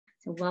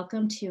So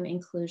welcome to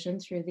Inclusion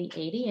Through the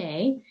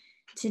ADA.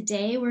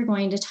 Today we're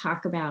going to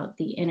talk about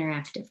the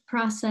interactive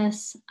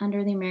process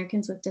under the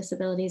Americans with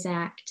Disabilities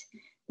Act,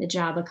 the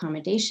Job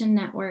Accommodation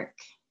Network,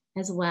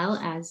 as well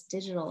as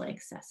digital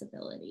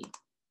accessibility.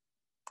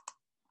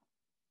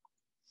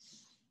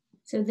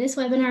 So this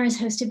webinar is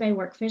hosted by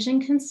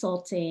WorkVision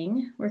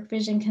Consulting.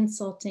 WorkVision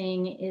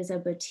Consulting is a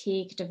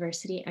boutique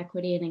diversity,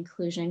 equity, and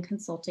inclusion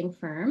consulting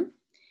firm.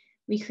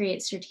 We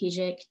create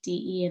strategic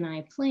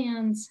DE&I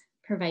plans,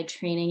 provide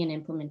training and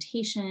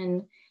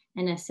implementation,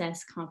 and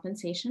assess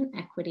compensation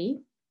equity.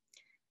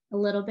 A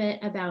little bit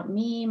about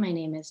me. My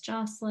name is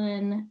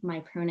Jocelyn. My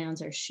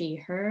pronouns are she,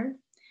 her.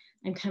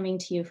 I'm coming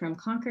to you from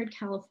Concord,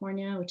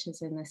 California, which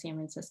is in the San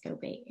Francisco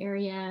Bay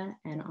Area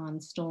and on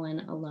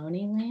stolen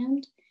Ohlone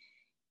land.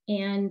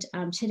 And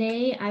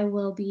today I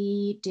will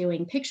be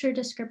doing picture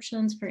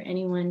descriptions for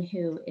anyone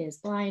who is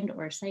blind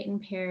or sight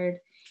impaired.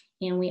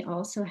 And we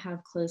also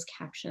have closed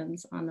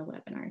captions on the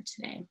webinar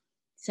today.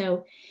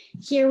 So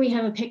here we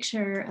have a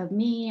picture of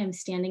me. I'm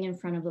standing in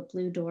front of a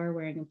blue door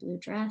wearing a blue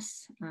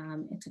dress.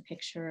 It's a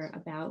picture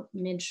about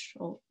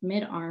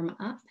mid-arm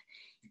up,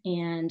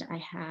 and I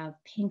have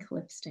pink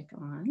lipstick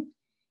on.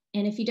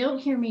 And if you don't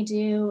hear me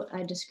do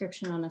a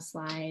description on a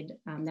slide,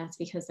 that's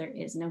because there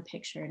is no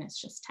picture and it's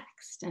just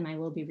text, and I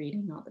will be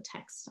reading all the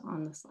text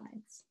on the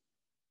slides.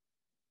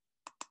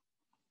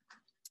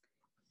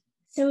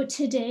 So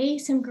today,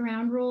 some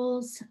ground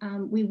rules.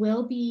 We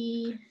will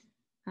be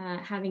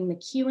having the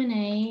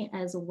Q&A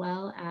as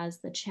well as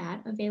the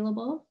chat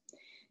available.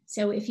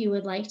 So if you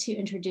would like to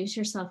introduce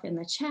yourself in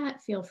the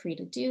chat, feel free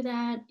to do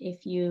that.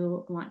 If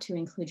you want to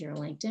include your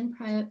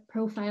LinkedIn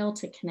profile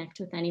to connect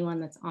with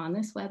anyone that's on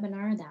this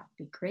webinar, that would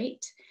be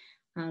great.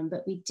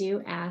 But we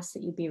do ask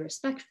that you be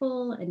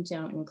respectful and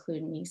don't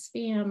include any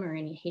spam or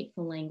any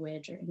hateful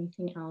language or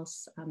anything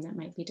else that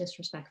might be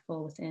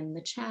disrespectful within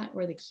the chat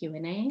or the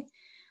Q&A.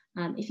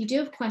 If you do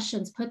have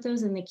questions, put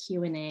those in the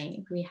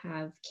Q&A. We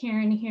have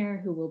Karen here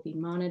who will be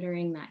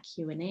monitoring that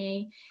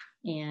Q&A,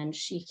 and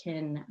she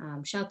can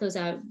shout those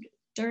out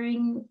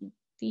during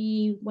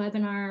the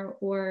webinar,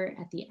 or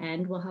at the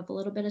end, we'll have a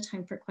little bit of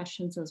time for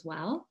questions as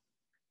well.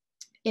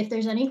 If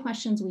there's any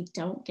questions we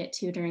don't get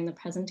to during the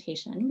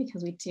presentation,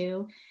 because we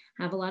do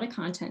have a lot of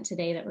content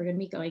today that we're going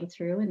to be going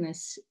through in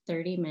this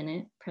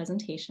 30-minute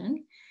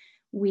presentation,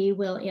 we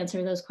will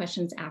answer those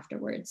questions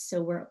afterwards.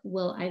 So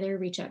we'll either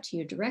reach out to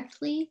you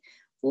directly,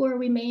 or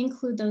we may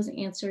include those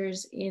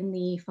answers in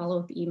the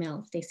follow-up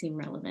email if they seem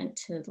relevant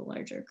to the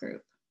larger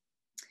group.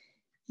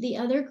 The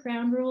other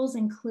ground rules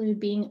include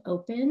being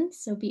open.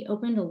 So be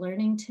open to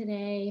learning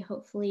today.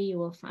 Hopefully you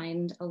will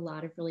find a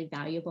lot of really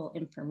valuable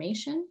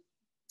information.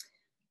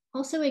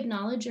 Also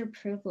acknowledge your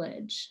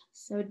privilege.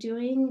 So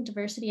doing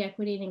diversity,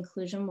 equity, and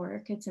inclusion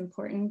work, it's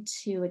important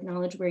to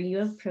acknowledge where you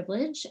have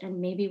privilege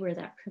and maybe where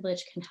that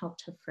privilege can help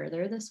to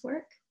further this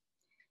work.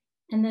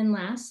 And then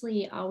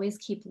lastly, always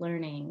keep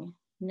learning.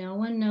 No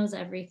one knows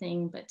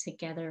everything, but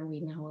together we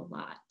know a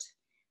lot.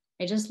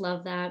 I just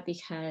love that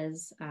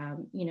because,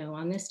 you know,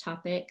 on this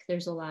topic,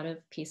 there's a lot of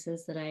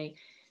pieces that I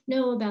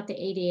know about the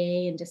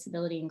ADA and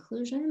disability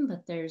inclusion,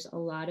 but there's a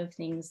lot of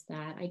things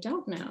that I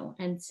don't know.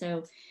 And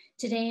so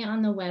today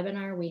on the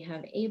webinar, we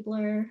have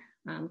Ablr,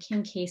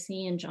 Kim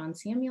Casey and John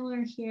Samuel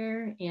are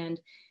here, and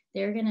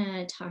they're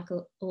gonna talk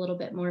a little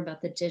bit more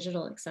about the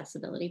digital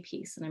accessibility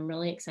piece. And I'm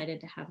really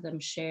excited to have them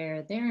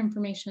share their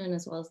information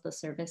as well as the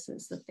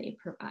services that they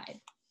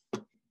provide.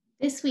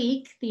 This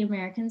week, the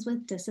Americans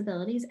with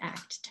Disabilities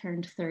Act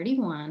turned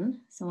 31.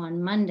 So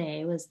on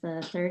Monday was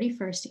the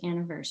 31st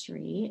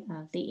anniversary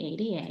of the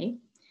ADA.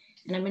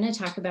 And I'm going to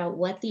talk about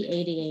what the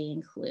ADA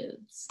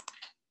includes.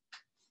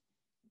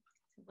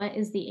 What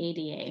is the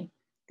ADA?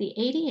 The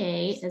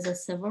ADA is a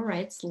civil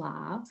rights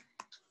law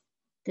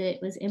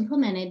that was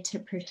implemented to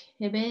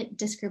prohibit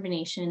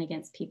discrimination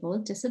against people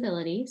with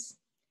disabilities.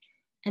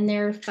 And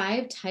there are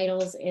 5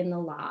 titles in the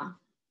law.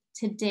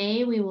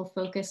 Today, we will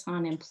focus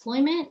on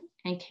employment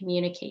and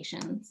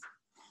communications.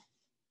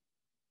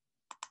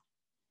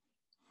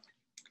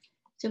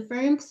 So for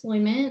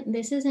employment,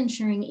 this is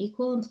ensuring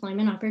equal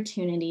employment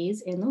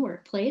opportunities in the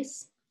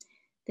workplace.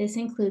 This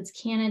includes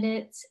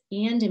candidates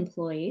and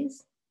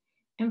employees.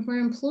 And for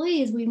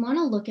employees, we want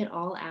to look at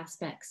all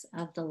aspects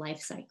of the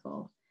life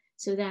cycle.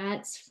 So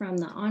that's from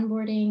the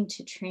onboarding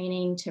to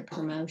training to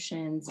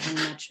promotions and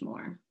much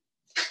more.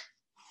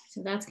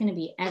 So that's going to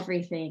be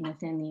everything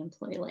within the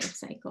employee life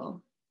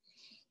cycle.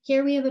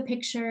 Here we have a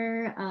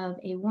picture of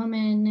a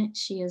woman.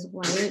 She is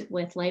white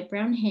with light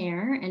brown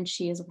hair, and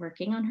she is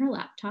working on her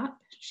laptop.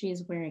 She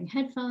is wearing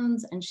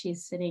headphones, and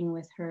she's sitting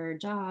with her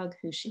dog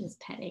who she is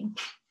petting.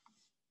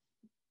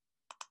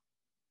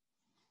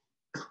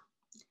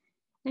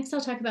 Next, I'll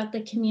talk about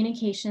the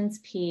communications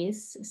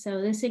piece.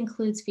 So this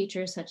includes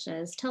features such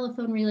as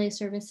telephone relay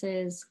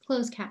services,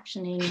 closed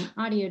captioning,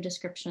 audio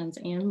descriptions,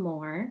 and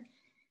more.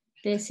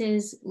 This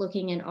is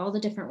looking at all the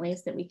different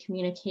ways that we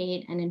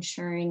communicate and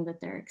ensuring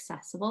that they're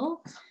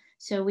accessible.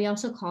 So we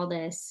also call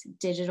this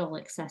digital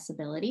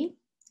accessibility.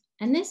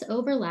 And this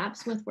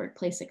overlaps with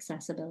workplace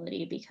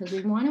accessibility because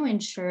we want to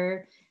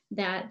ensure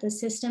that the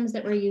systems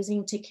that we're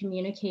using to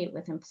communicate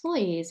with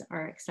employees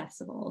are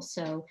accessible.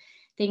 So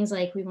things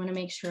like we want to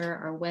make sure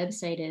our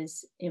website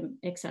is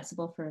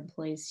accessible for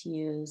employees to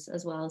use,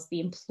 as well as the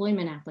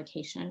employment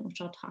application, which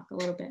I'll talk a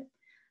little bit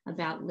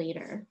about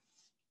later.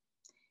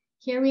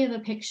 Here we have a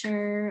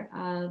picture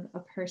of a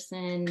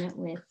person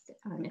with,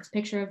 it's a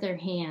picture of their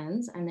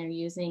hands, and they're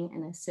using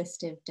an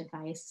assistive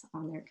device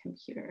on their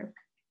computer.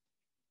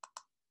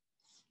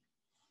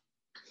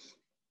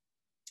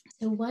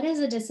 So what is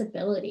a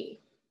disability?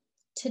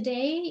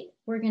 Today,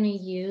 we're going to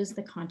use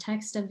the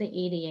context of the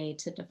ADA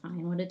to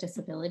define what a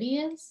disability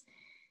is.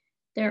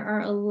 There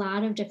are a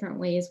lot of different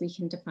ways we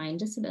can define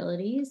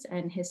disabilities,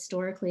 and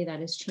historically that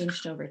has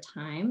changed over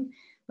time,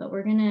 but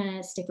we're going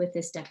to stick with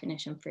this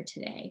definition for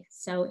today.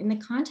 So in the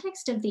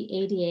context of the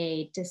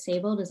ADA,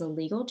 disabled is a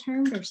legal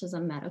term versus a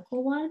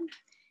medical one.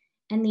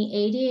 And the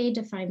ADA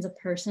defines a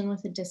person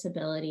with a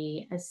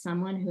disability as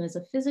someone who has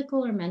a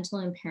physical or mental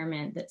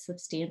impairment that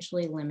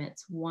substantially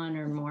limits one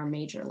or more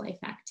major life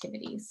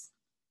activities.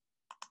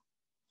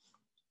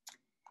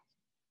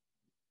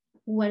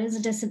 What is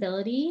a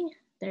disability?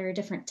 There are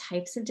different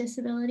types of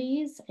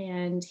disabilities,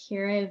 and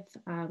here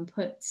I've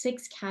put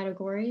 6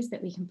 categories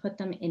that we can put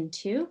them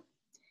into.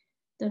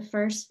 The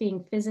first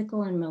being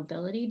physical and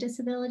mobility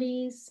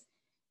disabilities.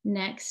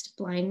 Next,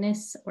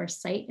 blindness or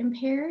sight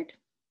impaired.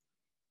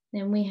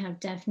 Then we have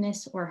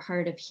deafness or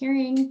hard of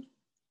hearing.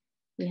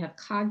 We have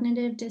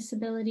cognitive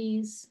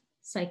disabilities,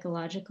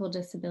 psychological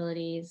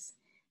disabilities,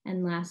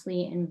 and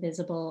lastly,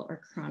 invisible or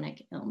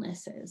chronic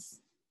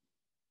illnesses.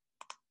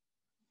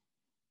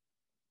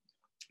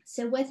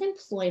 So with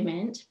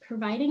employment,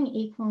 providing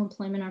equal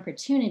employment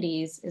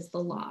opportunities is the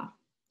law,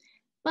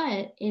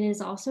 but it is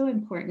also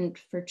important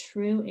for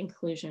true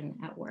inclusion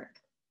at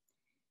work.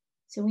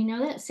 So we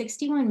know that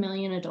 61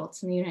 million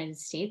adults in the United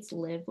States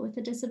live with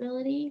a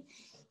disability,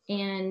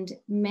 and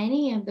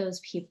many of those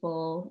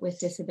people with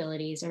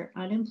disabilities are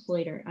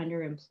unemployed or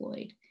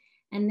underemployed.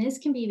 And this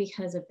can be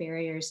because of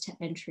barriers to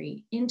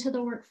entry into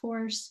the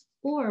workforce,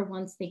 or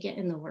once they get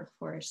in the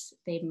workforce,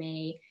 they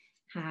may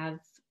have,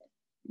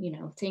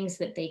 things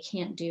that they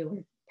can't do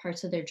or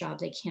parts of their job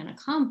they can't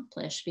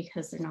accomplish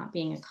because they're not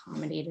being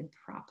accommodated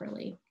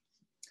properly.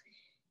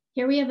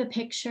 Here we have a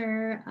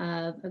picture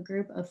of a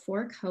group of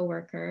 4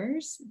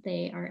 coworkers.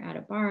 They are at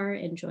a bar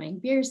enjoying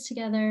beers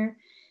together.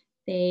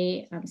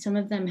 Some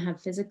of them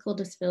have physical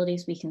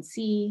disabilities we can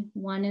see.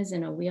 One is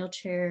in a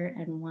wheelchair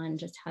and one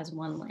just has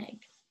one leg.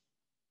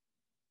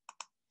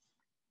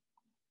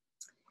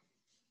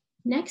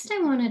 Next, I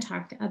want to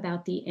talk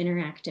about the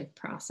interactive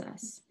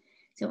process.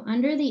 So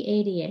under the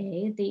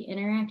ADA, the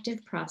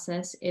interactive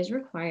process is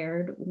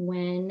required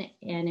when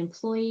an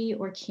employee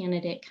or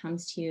candidate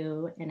comes to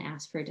you and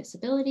asks for a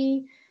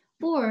disability,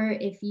 or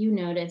if you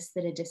notice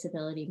that a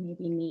disability may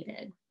be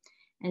needed.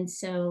 And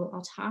so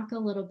I'll talk a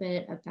little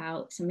bit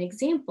about some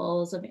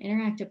examples of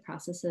interactive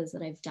processes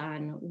that I've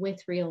done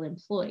with real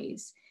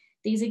employees.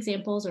 These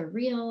examples are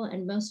real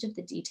and most of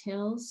the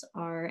details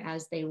are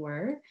as they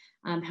were.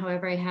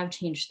 However, I have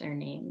changed their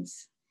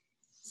names.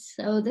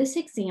 So this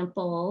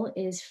example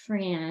is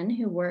Fran,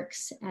 who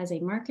works as a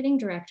marketing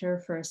director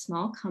for a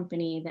small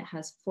company that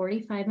has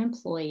 45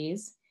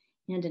 employees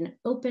and an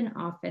open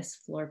office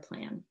floor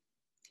plan.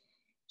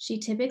 She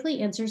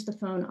typically answers the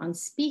phone on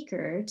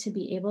speaker to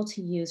be able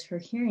to use her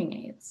hearing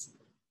aids.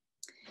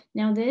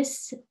 Now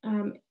this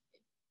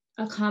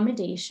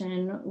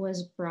accommodation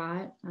was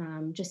brought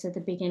just at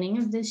the beginning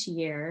of this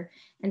year.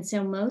 And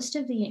so most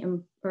of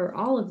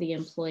all of the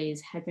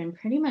employees had been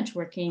pretty much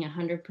working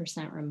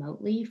 100%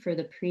 remotely for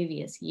the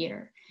previous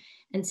year.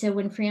 And so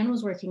when Fran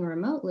was working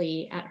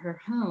remotely at her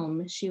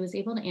home, she was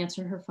able to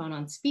answer her phone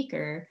on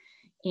speaker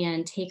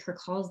and take her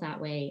calls that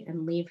way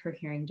and leave her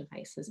hearing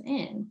devices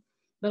in.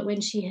 But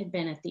when she had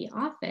been at the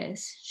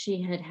office,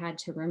 she had had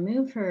to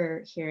remove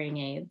her hearing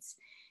aids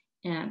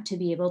to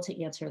be able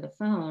to answer the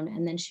phone,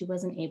 and then she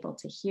wasn't able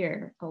to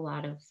hear a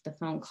lot of the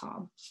phone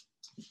call.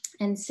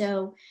 And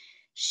so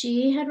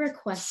she had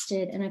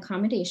requested an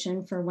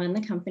accommodation for when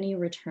the company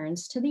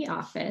returns to the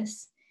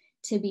office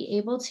to be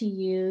able to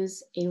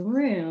use a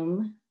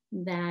room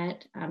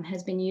that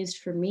has been used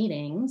for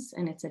meetings,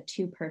 and it's a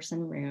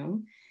 2-person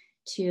room,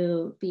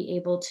 to be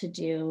able to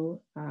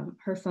do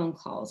her phone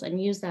calls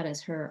and use that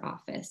as her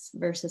office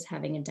versus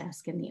having a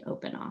desk in the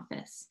open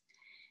office.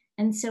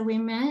 And so I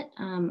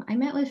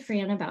met with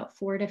Fran about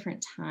 4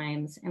 different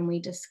times, and we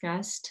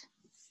discussed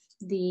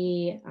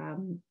the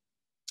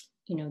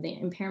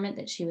impairment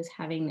that she was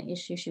having, the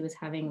issue she was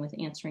having with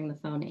answering the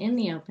phone in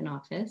the open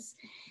office,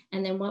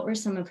 and then what were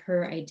some of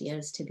her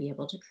ideas to be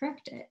able to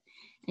correct it.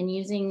 And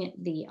using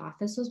the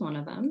office was one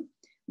of them.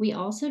 We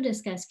also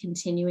discussed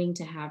continuing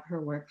to have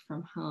her work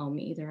from home,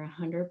 either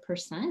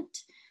 100%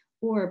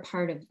 or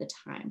part of the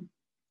time.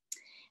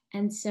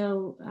 And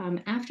so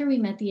after we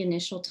met the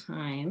initial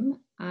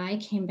time, I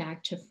came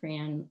back to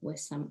Fran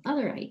with some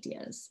other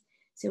ideas.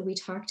 So we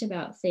talked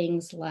about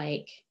things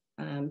like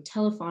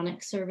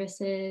telephonic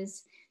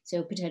services,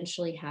 so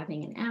potentially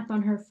having an app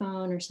on her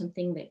phone or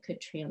something that could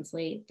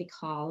translate the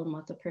call and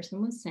what the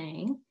person was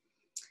saying.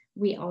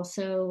 We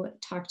also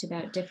talked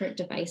about different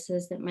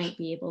devices that might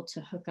be able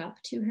to hook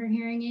up to her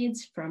hearing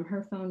aids from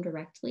her phone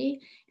directly,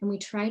 and we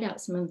tried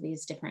out some of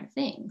these different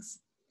things.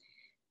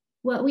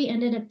 What we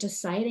ended up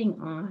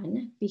deciding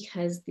on,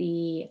 because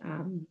the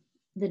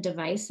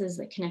devices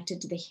that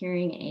connected to the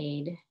hearing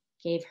aid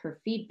gave her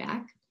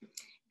feedback,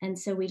 and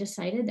so we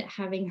decided that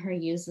having her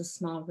use a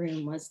small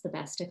room was the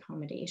best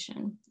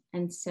accommodation.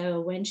 And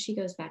so when she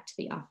goes back to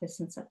the office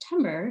in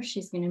September,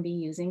 she's going to be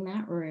using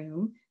that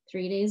room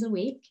 3 days a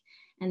week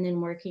and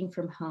then working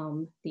from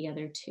home the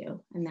other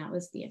 2. And that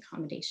was the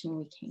accommodation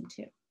we came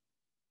to.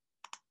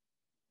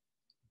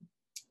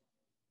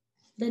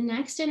 The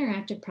next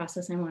interactive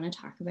process I want to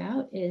talk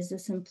about is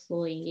this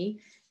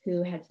employee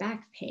who had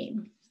back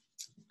pain.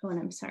 Oh, and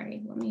I'm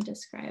sorry, let me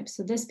describe.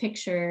 So this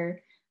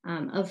picture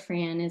of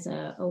Fran is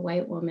a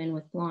white woman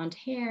with blonde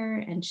hair,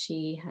 and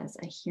she has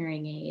a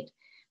hearing aid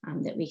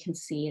that we can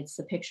see. It's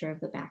the picture of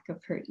the back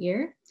of her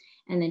ear.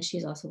 And then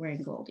she's also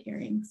wearing gold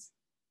earrings.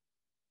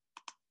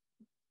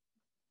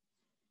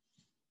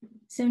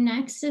 So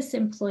next, this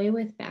employee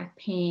with back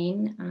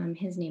pain,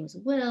 his name is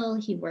Will.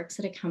 He works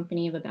at a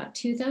company of about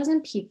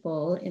 2,000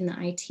 people in the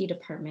IT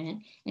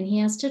department, and he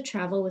has to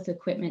travel with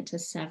equipment to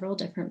several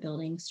different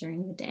buildings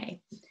during the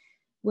day.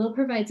 Will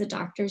provides a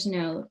doctor's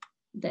note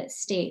that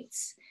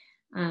states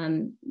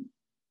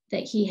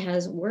that he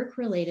has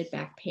work-related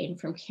back pain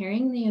from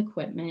carrying the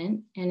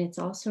equipment, and it's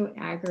also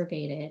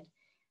aggravated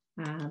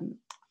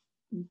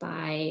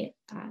by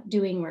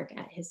doing work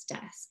at his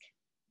desk.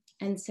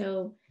 And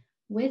so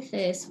with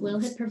this, Will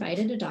had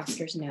provided a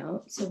doctor's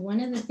note. So one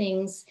of the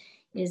things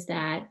is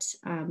that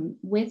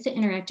with the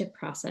interactive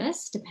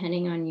process,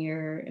 depending on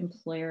your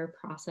employer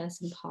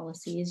process and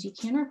policies, you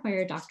can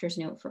require a doctor's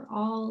note for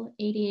all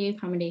ADA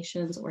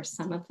accommodations or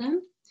some of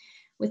them.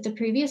 With the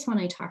previous one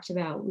I talked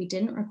about, we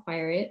didn't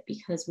require it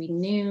because we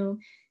knew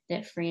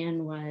that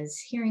Fran was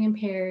hearing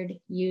impaired,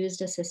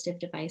 used assistive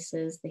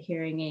devices, the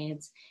hearing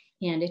aids,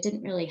 and it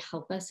didn't really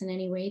help us in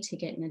any way to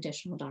get an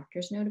additional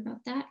doctor's note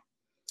about that.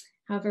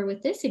 However,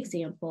 with this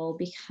example,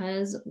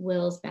 because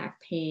Will's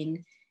back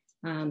pain,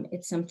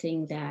 it's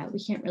something that we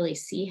can't really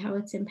see how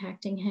it's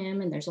impacting him,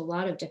 and there's a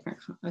lot of different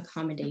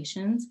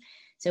accommodations.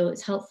 So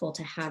it's helpful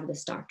to have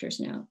this doctor's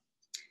note.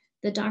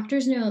 The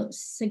doctor's note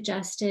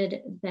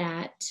suggested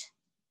that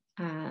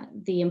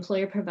the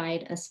employer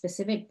provide a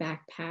specific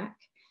backpack,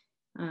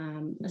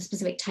 a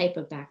specific type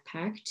of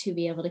backpack to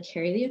be able to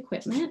carry the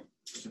equipment,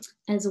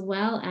 as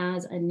well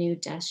as a new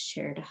desk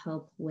chair to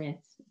help with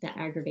the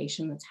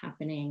aggravation that's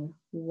happening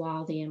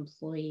while the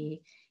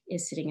employee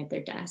is sitting at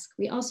their desk.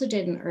 We also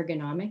did an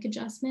ergonomic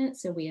adjustment.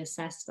 So we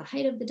assessed the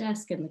height of the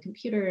desk and the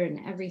computer and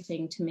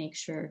everything to make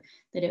sure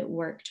that it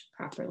worked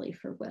properly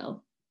for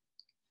Will.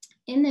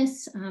 In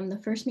this,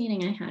 the first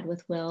meeting I had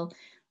with Will,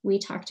 we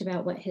talked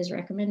about what his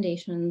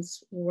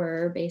recommendations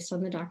were based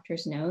on the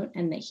doctor's note,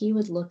 and that he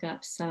would look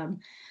up some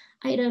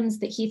items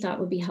that he thought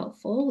would be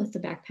helpful with the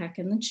backpack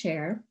and the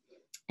chair.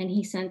 And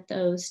he sent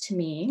those to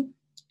me.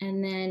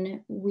 And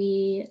then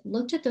we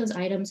looked at those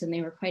items and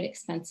they were quite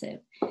expensive.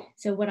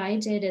 So what I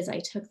did is I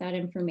took that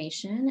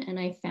information and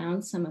I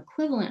found some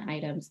equivalent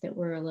items that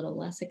were a little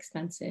less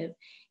expensive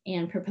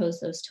and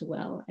proposed those to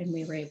Will. And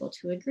we were able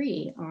to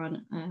agree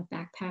on a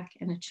backpack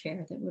and a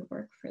chair that would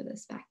work for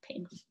this back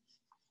pain.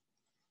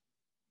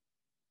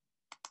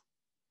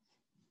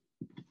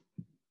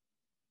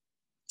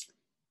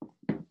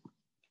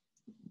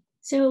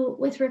 So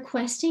with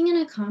requesting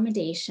an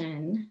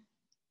accommodation,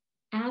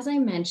 as I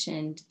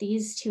mentioned,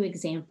 these 2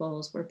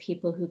 examples were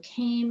people who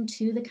came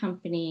to the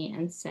company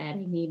and said,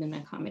 I need an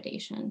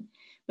accommodation,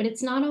 but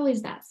it's not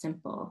always that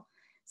simple.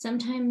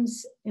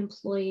 Sometimes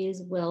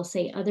employees will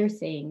say other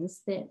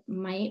things that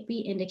might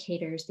be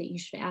indicators that you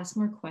should ask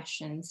more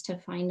questions to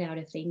find out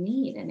if they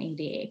need an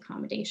ADA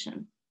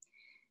accommodation.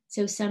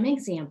 So some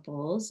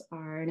examples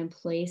are an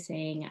employee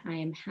saying, I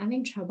am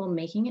having trouble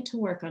making it to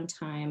work on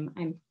time.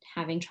 I'm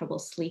having trouble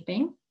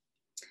sleeping.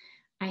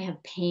 I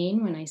have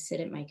pain when I sit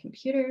at my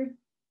computer.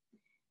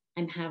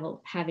 I'm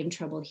having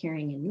trouble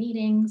hearing in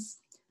meetings.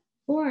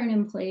 Or an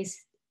employee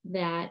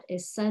that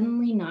is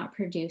suddenly not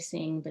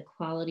producing the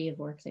quality of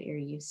work that you're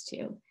used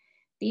to.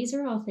 These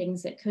are all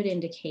things that could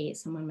indicate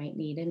someone might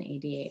need an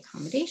ADA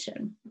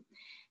accommodation.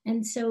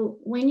 And so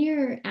when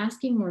you're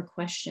asking more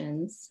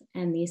questions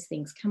and these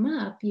things come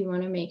up, you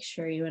want to make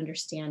sure you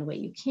understand what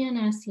you can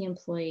ask the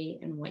employee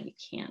and what you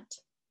can't.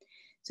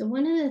 So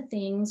one of the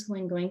things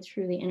when going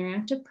through the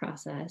interactive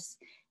process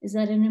is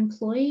that an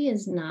employee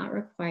is not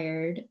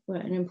required, well,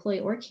 an employee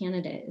or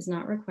candidate is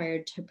not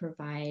required to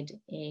provide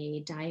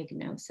a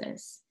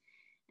diagnosis.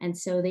 And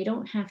so they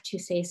don't have to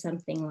say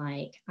something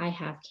like, I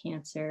have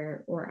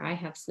cancer or I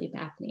have sleep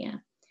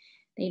apnea.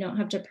 They don't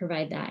have to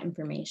provide that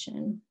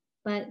information.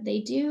 But they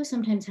do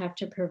sometimes have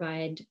to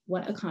provide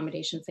what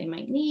accommodations they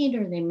might need,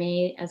 or they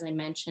may, as I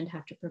mentioned,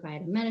 have to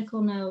provide a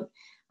medical note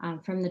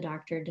from the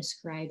doctor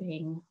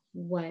describing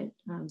what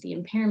the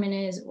impairment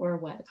is or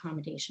what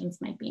accommodations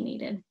might be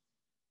needed.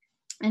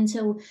 And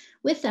so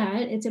with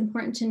that, it's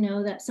important to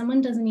know that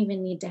someone doesn't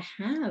even need to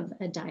have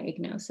a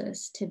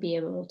diagnosis to be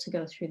able to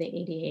go through the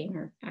ADA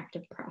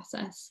interactive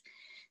process.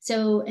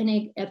 So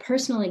a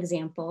personal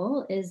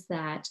example is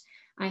that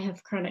I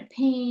have chronic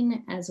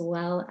pain as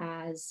well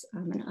as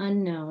an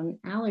unknown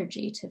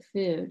allergy to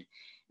food.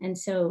 And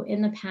so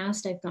in the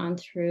past, I've gone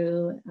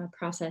through a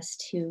process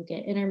to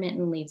get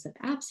intermittent leaves of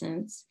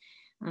absence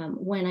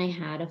when I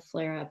had a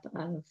flare-up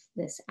of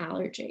this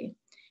allergy.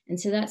 And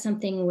so that's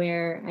something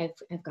where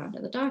I've gone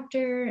to the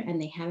doctor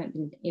and they haven't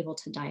been able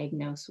to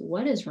diagnose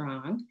what is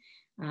wrong,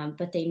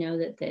 but they know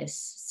that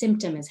this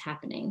symptom is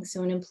happening.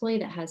 So an employee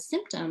that has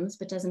symptoms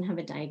but doesn't have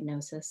a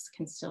diagnosis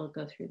can still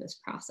go through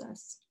this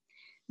process.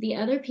 The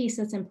other piece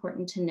that's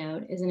important to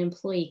note is an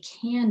employee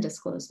can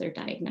disclose their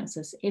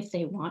diagnosis if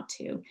they want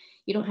to.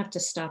 You don't have to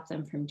stop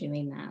them from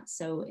doing that.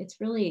 So it's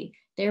really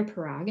their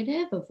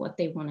prerogative of what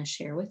they want to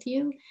share with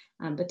you,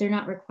 but they're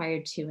not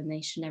required to, and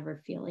they should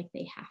never feel like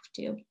they have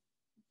to.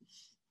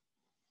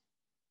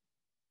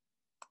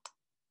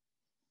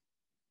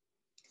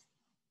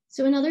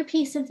 So another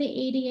piece of the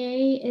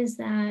ADA is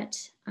that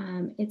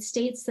it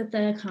states that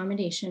the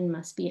accommodation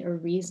must be a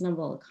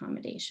reasonable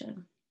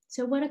accommodation.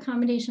 So what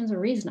accommodations are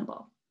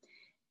reasonable?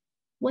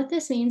 What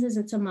this means is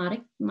it's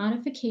a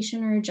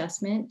modification or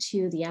adjustment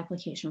to the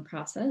application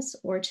process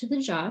or to the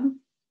job,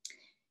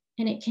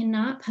 and it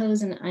cannot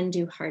pose an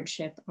undue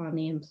hardship on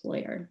the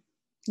employer.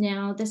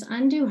 Now, this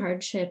undue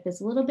hardship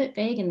is a little bit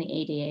vague in the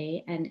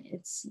ADA, and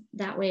it's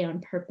that way on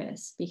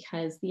purpose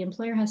because the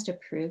employer has to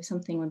prove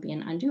something would be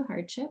an undue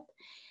hardship.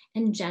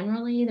 And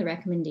generally, the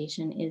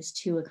recommendation is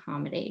to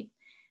accommodate.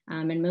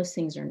 And most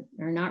things are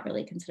not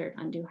really considered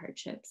undue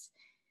hardships.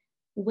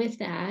 With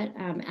that,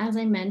 as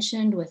I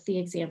mentioned with the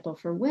example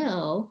for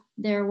Will,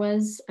 there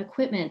was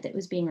equipment that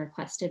was being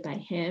requested by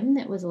him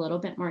that was a little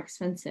bit more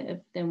expensive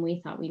than we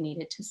thought we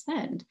needed to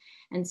spend.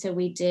 And so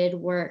we did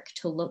work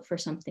to look for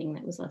something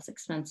that was less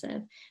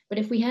expensive. But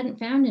if we hadn't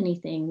found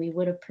anything, we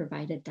would have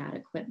provided that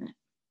equipment.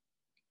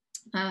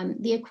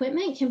 The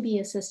equipment can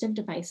be assistive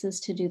devices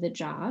to do the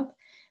job,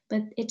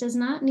 but it does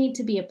not need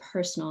to be a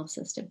personal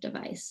assistive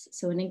device.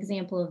 So an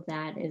example of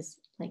that is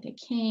like a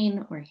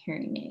cane or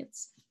hearing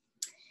aids.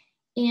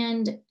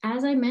 And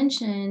as I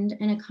mentioned,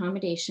 an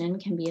accommodation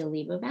can be a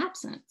leave of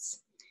absence.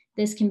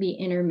 This can be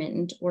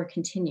intermittent or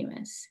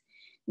continuous.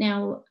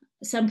 Now,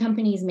 some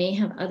companies may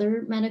have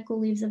other medical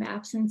leaves of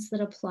absence that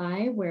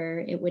apply where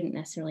it wouldn't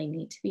necessarily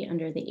need to be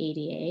under the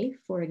ADA,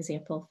 for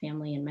example,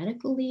 family and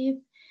medical leave.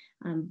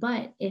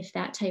 But if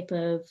that type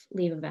of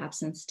leave of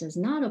absence does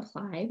not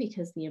apply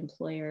because the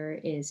employer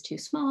is too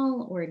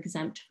small or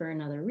exempt for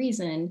another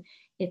reason,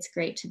 it's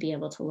great to be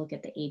able to look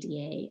at the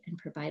ADA and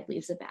provide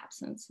leaves of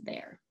absence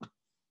there.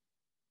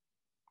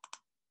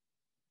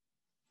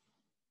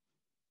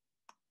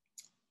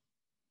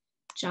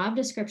 Job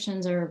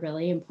descriptions are a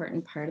really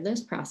important part of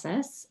this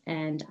process,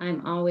 and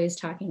I'm always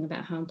talking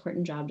about how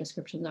important job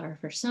descriptions are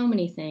for so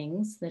many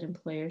things that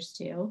employers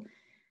do.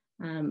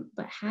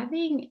 But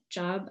having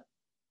job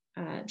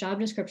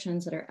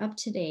descriptions that are up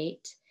to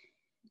date,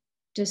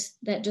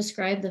 that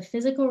describe the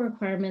physical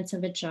requirements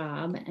of a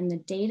job and the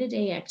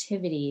day-to-day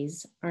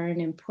activities are an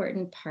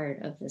important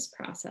part of this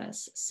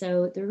process.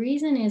 So the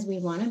reason is we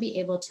want to be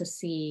able to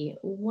see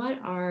what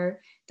are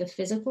the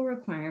physical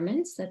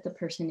requirements that the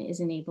person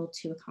isn't able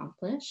to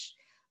accomplish,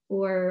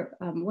 or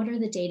what are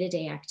the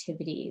day-to-day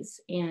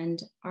activities,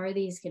 and are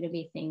these going to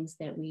be things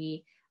that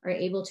we are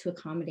able to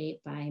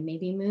accommodate by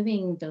maybe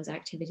moving those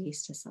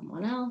activities to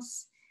someone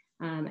else.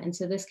 And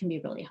so this can be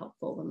really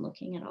helpful when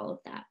looking at all of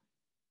that.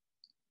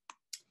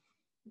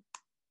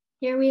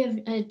 Here we have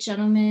a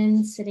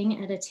gentleman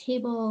sitting at a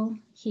table.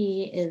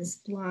 He is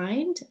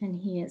blind and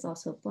he is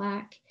also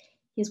Black.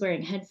 He's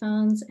wearing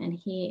headphones and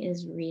he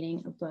is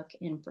reading a book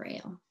in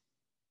Braille.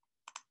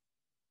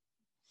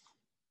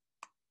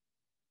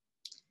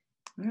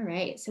 All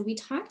right, so we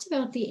talked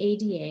about the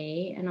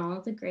ADA and all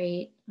of the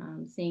great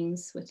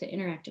things with the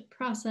interactive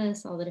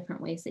process, all the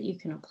different ways that you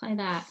can apply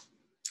that.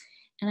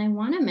 And I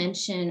want to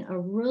mention a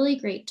really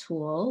great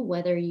tool,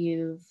 whether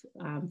you're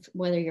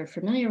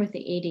familiar with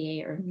the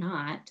ADA or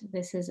not.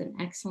 This is an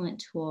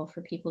excellent tool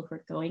for people who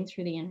are going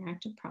through the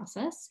interactive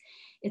process.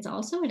 It's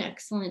also an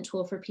excellent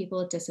tool for people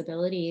with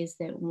disabilities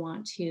that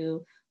want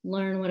to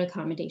learn what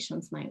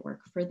accommodations might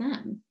work for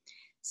them.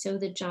 So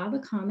the Job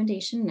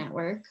Accommodation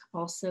Network,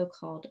 also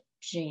called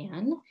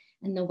JAN,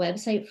 and the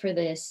website for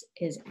this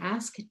is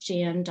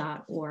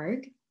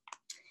askjan.org.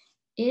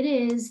 It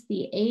is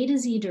the A to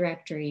Z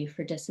directory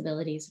for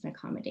disabilities and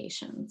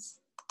accommodations.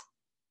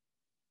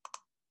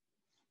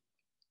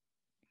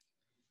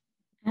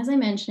 As I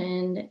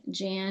mentioned,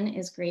 JAN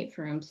is great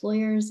for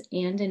employers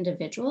and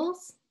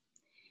individuals.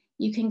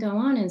 You can go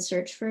on and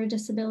search for a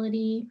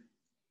disability.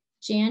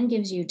 JAN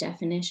gives you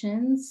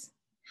definitions,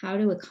 how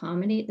to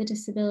accommodate the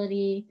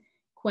disability,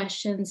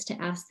 questions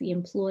to ask the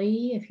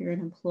employee if you're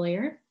an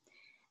employer,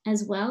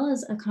 as well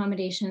as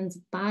accommodations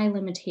by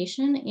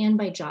limitation and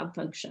by job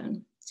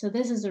function. So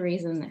this is the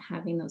reason that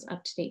having those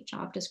up-to-date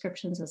job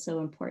descriptions is so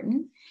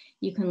important.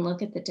 You can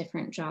look at the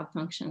different job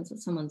functions that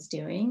someone's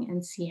doing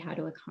and see how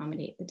to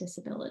accommodate the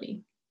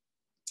disability.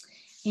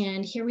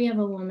 And here we have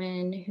a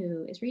woman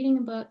who is reading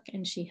a book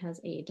and she has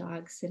a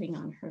dog sitting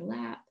on her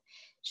lap.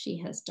 She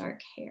has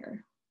dark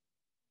hair.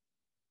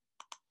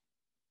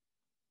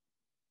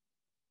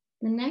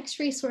 The next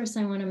resource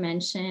I want to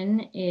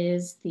mention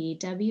is the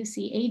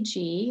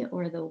WCAG,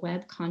 or the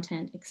Web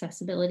Content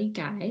Accessibility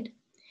Guide.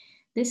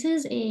 This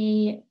is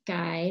a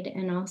guide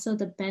and also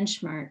the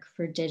benchmark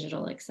for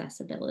digital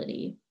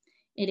accessibility.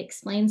 It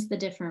explains the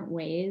different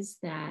ways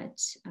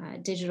that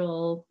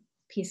digital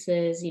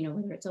pieces,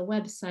 whether it's a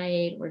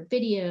website or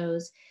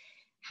videos,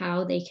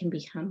 how they can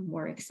become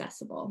more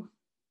accessible.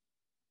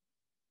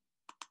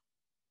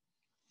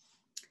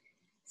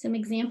 Some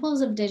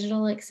examples of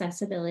digital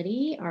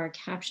accessibility are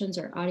captions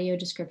or audio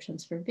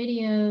descriptions for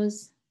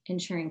videos,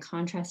 ensuring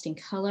contrasting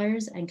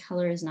colors, and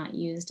color is not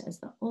used as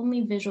the only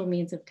visual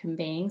means of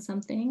conveying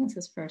something. This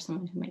is for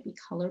someone who might be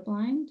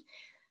colorblind.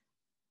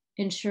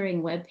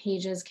 Ensuring web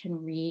pages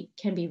can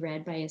be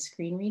read by a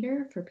screen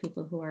reader for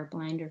people who are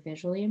blind or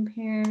visually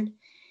impaired.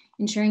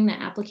 Ensuring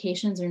that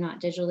applications are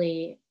not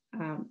digitally,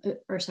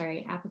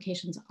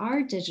 applications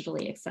are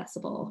digitally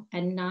accessible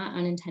and not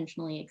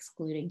unintentionally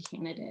excluding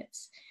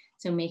candidates.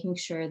 So making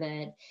sure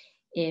that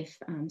if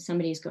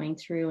somebody's going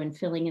through and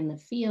filling in the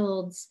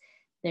fields,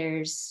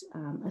 there's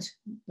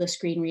the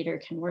screen reader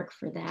can work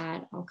for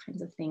that, all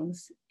kinds of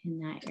things in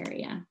that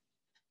area.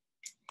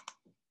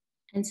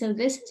 And so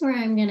this is where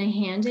I'm going to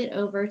hand it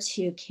over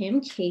to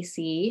Kim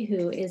Casey,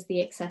 who is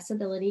the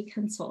accessibility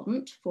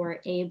consultant for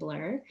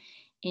Ablr.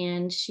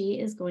 And she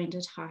is going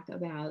to talk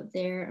about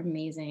their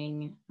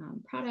amazing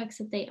products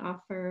that they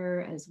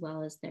offer, as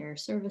well as their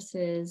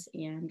services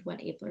and what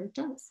Ablr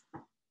does.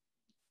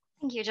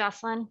 Thank you,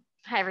 Jocelyn.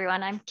 Hi,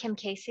 everyone. I'm Kim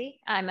Casey.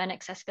 I'm an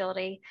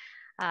accessibility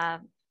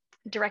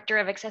director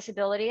of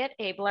accessibility at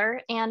Ablr.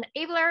 And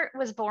Ablr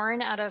was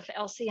born out of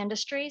LC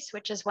Industries,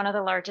 which is one of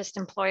the largest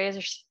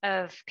employers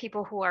of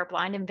people who are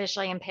blind and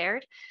visually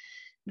impaired.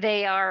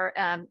 They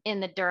are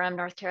in the Durham,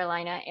 North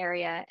Carolina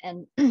area,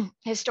 and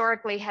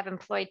historically have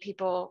employed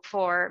people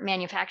for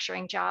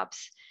manufacturing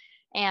jobs.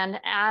 And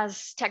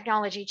as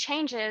technology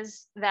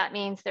changes, that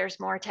means there's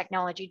more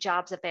technology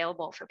jobs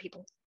available for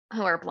people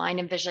who are blind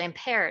and visually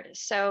impaired.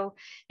 So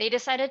they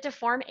decided to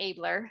form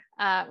Ablr,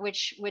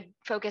 which would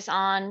focus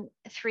on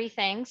three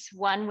things.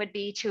 One would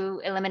be to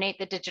eliminate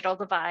the digital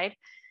divide.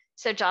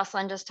 So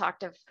Jocelyn just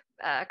talked of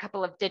a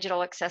couple of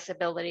digital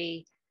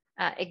accessibility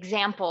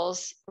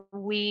examples.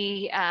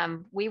 We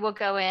will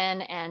go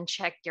in and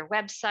check your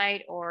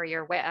website or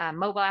your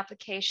mobile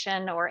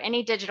application or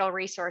any digital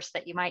resource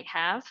that you might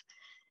have,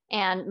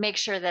 and make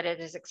sure that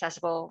it is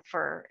accessible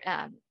for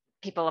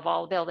people of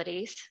all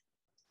abilities.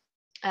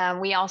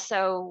 We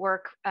also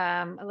work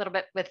a little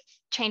bit with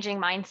changing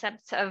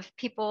mindsets of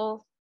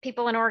people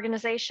and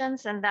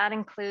organizations, and that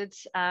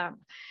includes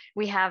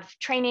we have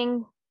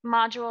training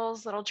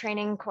modules, little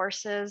training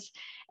courses,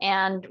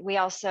 and we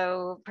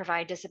also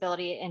provide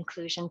disability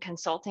inclusion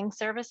consulting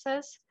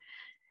services.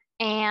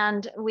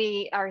 And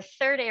our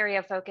third area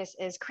of focus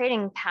is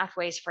creating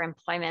pathways for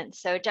employment.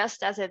 So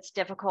just as it's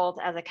difficult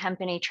as a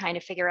company trying to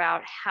figure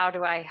out how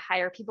do I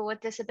hire people with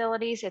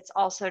disabilities, it's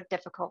also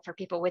difficult for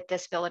people with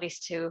disabilities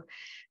to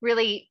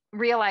really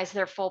realize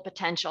their full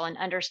potential and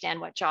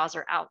understand what jobs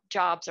are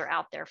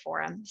out there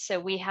for them. So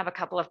we have a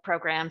couple of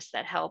programs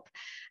that help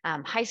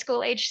high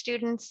school age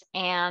students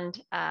and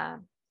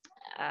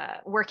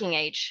working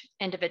age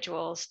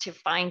individuals to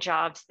find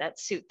jobs that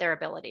suit their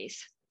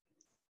abilities.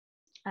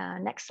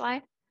 Next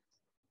slide.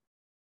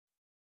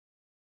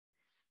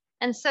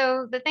 And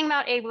so the thing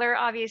about Ablr,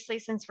 obviously,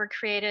 since we're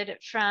created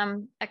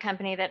from a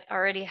company that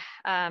already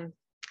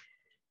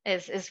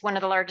is one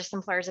of the largest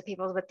employers of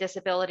people with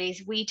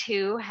disabilities, we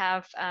too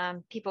have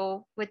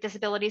people with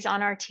disabilities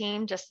on our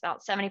team, just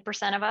about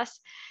 70% of us.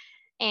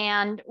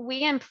 And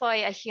we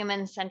employ a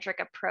human-centric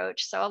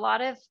approach. So a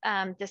lot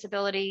of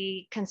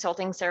disability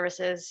consulting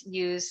services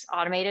use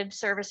automated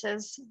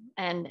services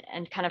and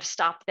kind of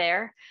stop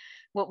there.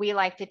 What we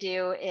like to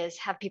do is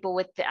have people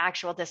with the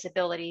actual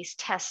disabilities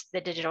test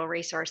the digital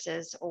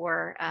resources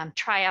or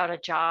try out a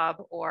job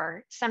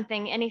or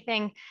something,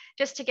 anything,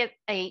 just to get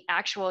an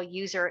actual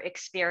user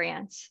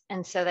experience.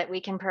 And so that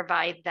we can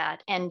provide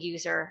that end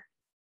user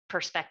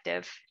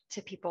perspective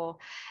to people.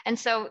 And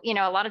so,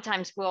 a lot of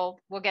times we'll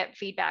get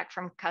feedback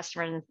from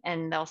customers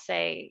and they'll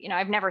say,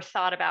 I've never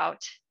thought about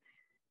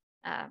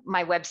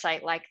my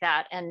website like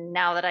that. And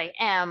now that I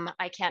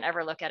can't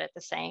ever look at it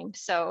the same.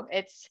 So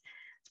it's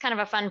kind of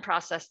a fun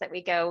process that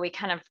we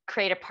kind of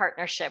create a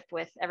partnership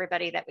with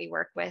everybody that we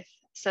work with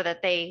so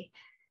that they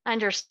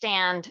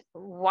understand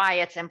why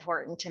it's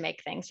important to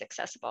make things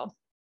accessible.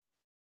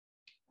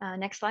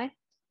 Next slide.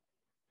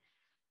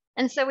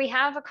 And so we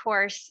have a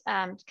course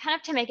kind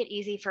of to make it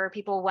easy for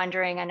people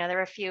wondering. I know there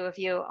are a few of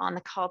you on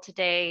the call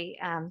today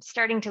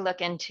starting to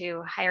look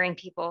into hiring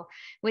people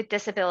with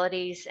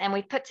disabilities, and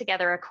we've put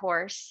together a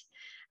course.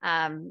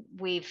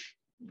 We've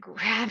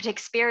grabbed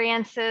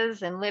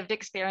experiences and lived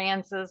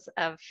experiences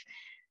of,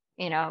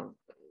 you know,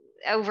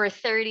 over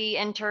 30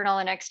 internal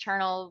and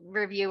external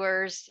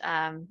reviewers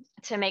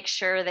to make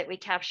sure that we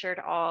captured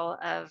all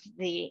of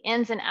the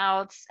ins and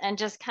outs, and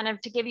just kind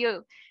of to give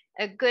you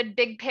a good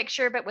big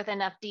picture, but with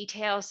enough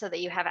detail so that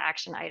you have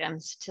action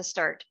items to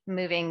start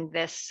moving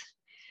this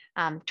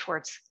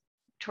towards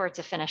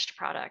a finished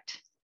product.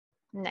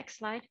 Next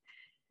slide.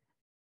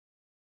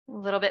 A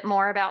little bit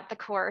more about the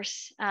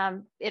course.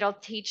 It'll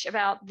teach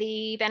about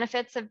the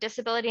benefits of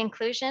disability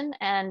inclusion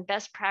and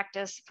best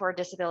practice for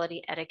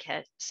disability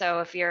etiquette.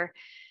 So if you're,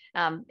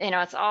 you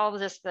know, it's all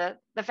just the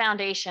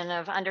foundation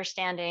of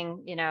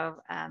understanding, you know,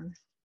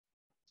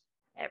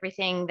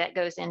 everything that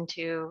goes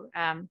into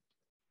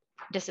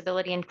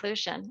disability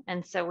inclusion.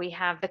 And so we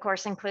have, the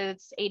course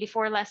includes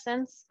 84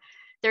 lessons,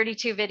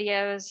 32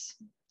 videos,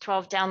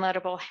 12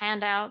 downloadable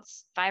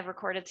handouts, 5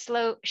 recorded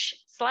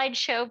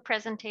slideshow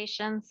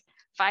presentations,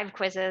 5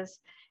 quizzes,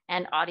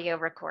 and audio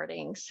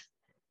recordings.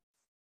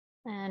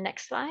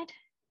 Next slide.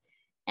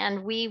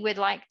 And we would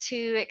like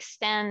to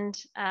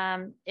extend,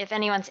 if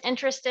anyone's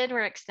interested,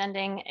 we're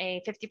extending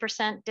a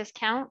 50%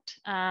 discount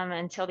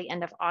until the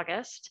end of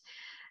August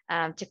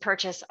to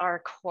purchase our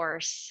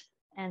course.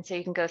 And so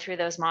you can go through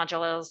those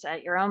modules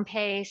at your own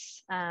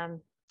pace and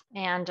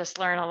just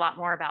learn a lot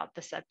more about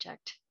the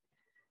subject.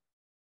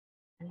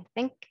 And I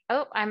think,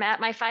 oh, I'm at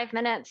my 5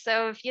 minutes.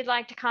 So if you'd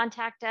like to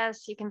contact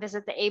us, you can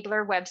visit the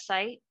Ablr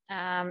website.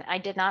 I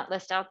did not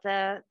list out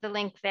the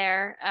link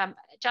there.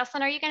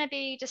 Jocelyn, are you going to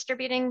be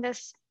distributing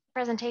this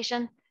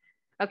presentation?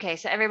 Okay,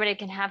 so everybody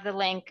can have the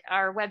link.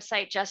 Our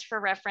website, just for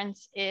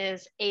reference,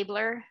 is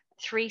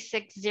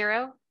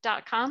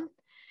Ablr360.com.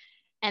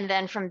 And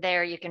then from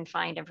there, you can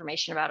find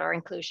information about our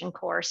inclusion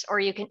course, or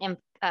you can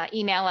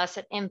email us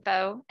at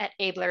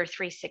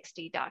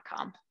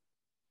info@Ablr360.com.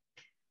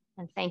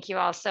 And thank you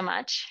all so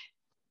much.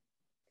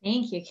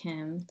 Thank you,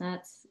 Kim.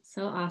 That's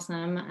so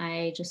awesome.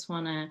 I just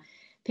want to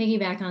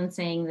piggyback on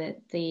saying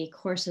that the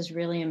course is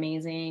really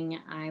amazing.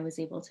 I was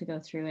able to go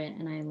through it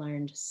and I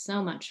learned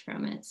so much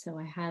from it. So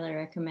I highly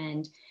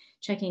recommend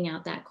checking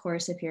out that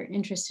course if you're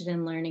interested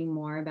in learning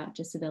more about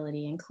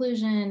disability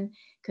inclusion.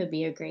 Could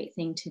be a great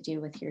thing to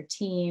do with your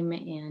team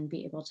and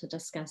be able to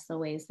discuss the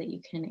ways that you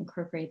can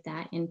incorporate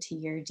that into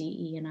your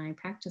DE&I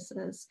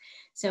practices.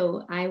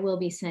 So I will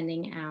be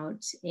sending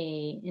out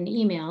an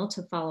email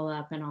to follow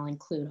up, and I'll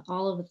include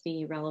all of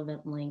the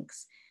relevant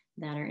links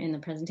that are in the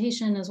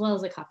presentation, as well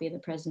as a copy of the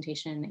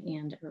presentation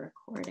and a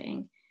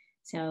recording.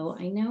 So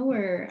I know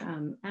we're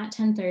at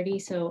 10:30,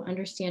 so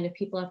understand if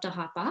people have to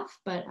hop off,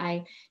 but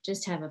I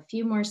just have a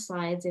few more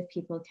slides if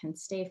people can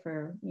stay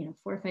for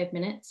 4 or 5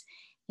 minutes.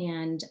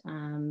 And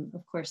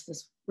of course,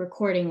 this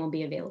recording will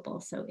be available.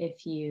 So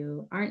if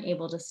you aren't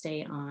able to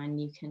stay on,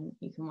 you can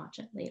watch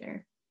it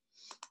later.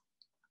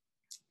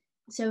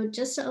 So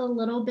just a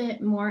little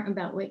bit more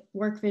about what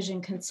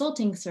WorkVision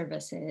Consulting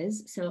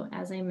Services. So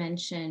as I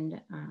mentioned,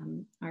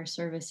 our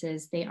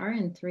services, they are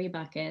in 3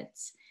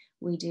 buckets.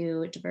 We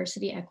do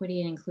diversity,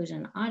 equity, and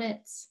inclusion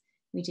audits.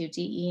 We do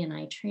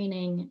DE&I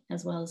training,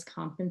 as well as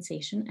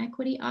compensation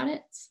equity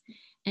audits.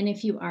 And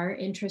if you are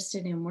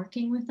interested in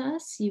working with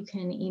us, you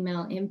can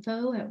email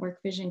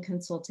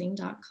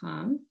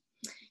info@workvisionconsulting.com.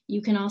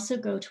 You can also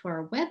go to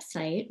our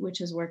website, which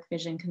is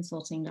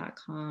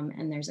workvisionconsulting.com,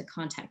 and there's a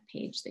contact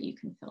page that you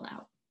can fill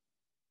out.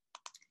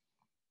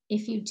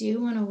 If you do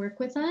want to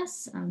work with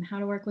us, how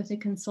to work with a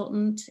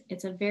consultant,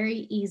 it's a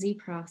very easy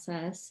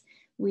process.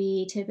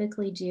 We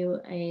typically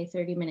do a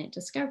 30-minute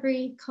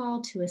discovery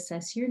call to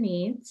assess your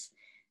needs,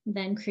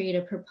 then create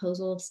a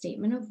proposal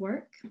statement of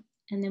work,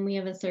 and then we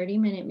have a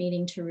 30-minute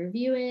meeting to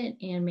review it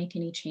and make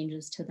any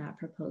changes to that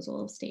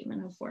proposal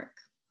statement of work.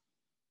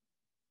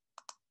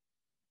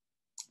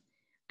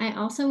 I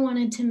also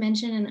wanted to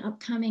mention an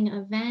upcoming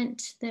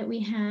event that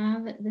we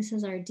have. This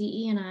is our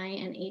DE&I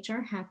and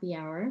HR happy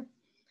hour.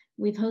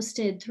 We've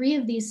hosted 3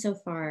 of these so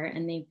far,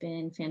 and they've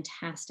been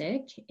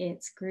fantastic.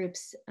 It's a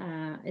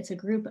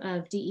group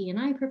of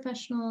DE&I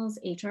professionals,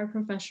 HR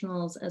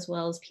professionals, as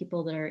well as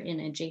people that are in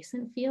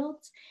adjacent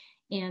fields.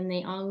 And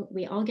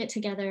we all get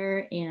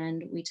together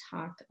and we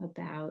talk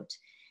about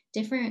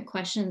different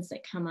questions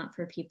that come up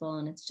for people.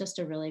 And it's just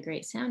a really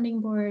great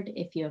sounding board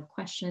if you have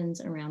questions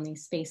around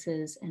these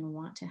spaces and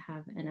want to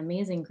have an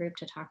amazing group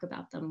to talk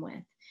about them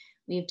with.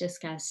 We've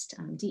discussed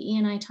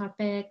DE&I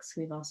topics.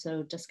 We've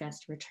also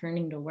discussed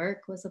returning to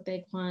work was a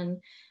big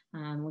one.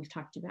 We've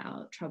talked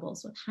about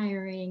troubles with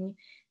hiring,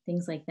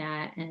 things like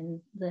that.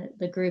 And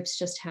the groups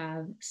just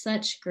have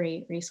such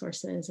great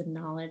resources and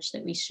knowledge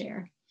that we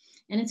share.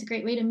 And it's a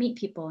great way to meet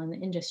people in the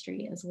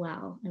industry as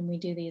well. And we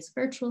do these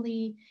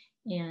virtually.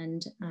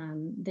 And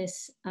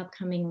this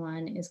upcoming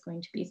one is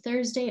going to be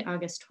Thursday,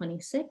 August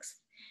 26th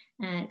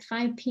at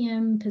 5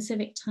 p.m.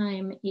 Pacific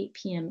time, 8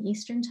 p.m.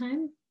 Eastern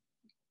time.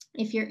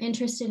 If you're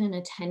interested in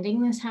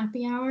attending this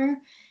happy hour,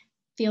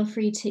 feel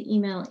free to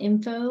email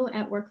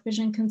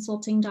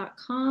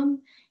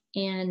info@workvisionconsulting.com,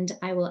 and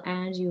I will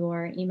add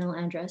your email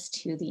address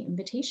to the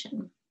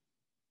invitation.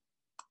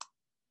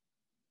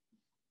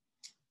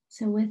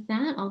 So with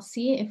that, I'll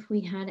see if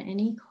we had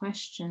any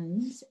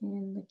questions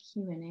in the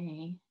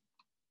Q&A.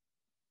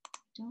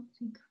 Don't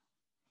think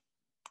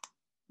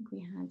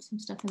we had some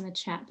stuff in the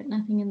chat, but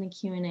nothing in the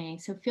Q&A.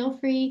 So feel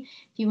free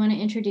if you want to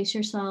introduce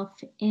yourself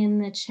in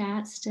the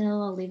chat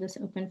still. I'll leave this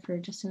open for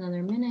just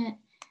another minute.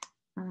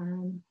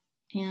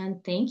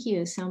 And thank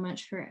you so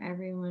much for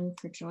everyone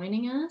for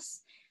joining us.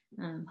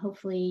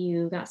 Hopefully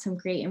you got some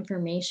great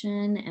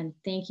information, and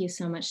thank you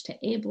so much to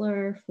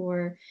Ablr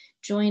for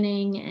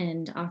joining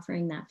and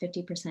offering that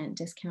 50%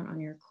 discount on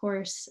your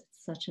course.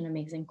 It's such an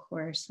amazing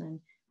course,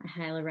 and I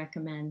highly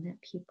recommend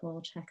that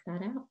people check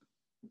that out.